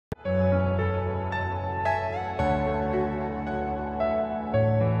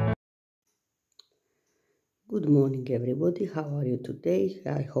Good morning everybody, how are you today?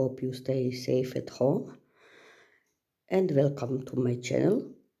 I hope you stay safe at home and welcome to my channel.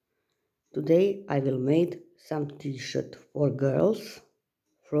 Today I will make some t-shirt for girls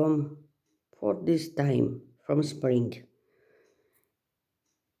for this time, from spring.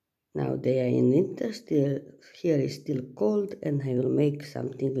 Now they are in winter, here is still cold, and I will make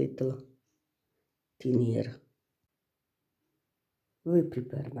something little tinier. We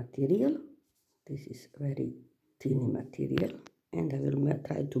prepare material. This is very tiny material, and I will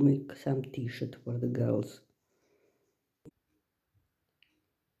try to make some t-shirt for the girls.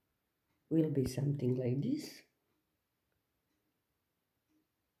 Will be something like this.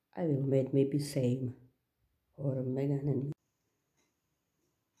 I will make maybe same for Megan and me.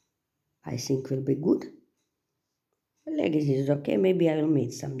 I think will be good. Leggings is okay. Maybe I will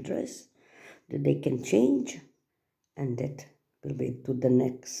make some dress that they can change, and that will be to the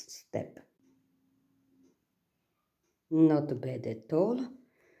next step. Not bad at all.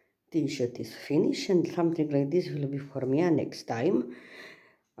 T-shirt is finished, and something like this will be for me next time.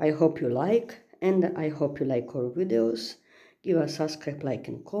 I hope you like, and I hope you like our videos. Give us subscribe, like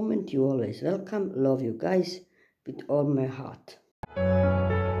and comment. You always welcome. Love you guys with all my heart.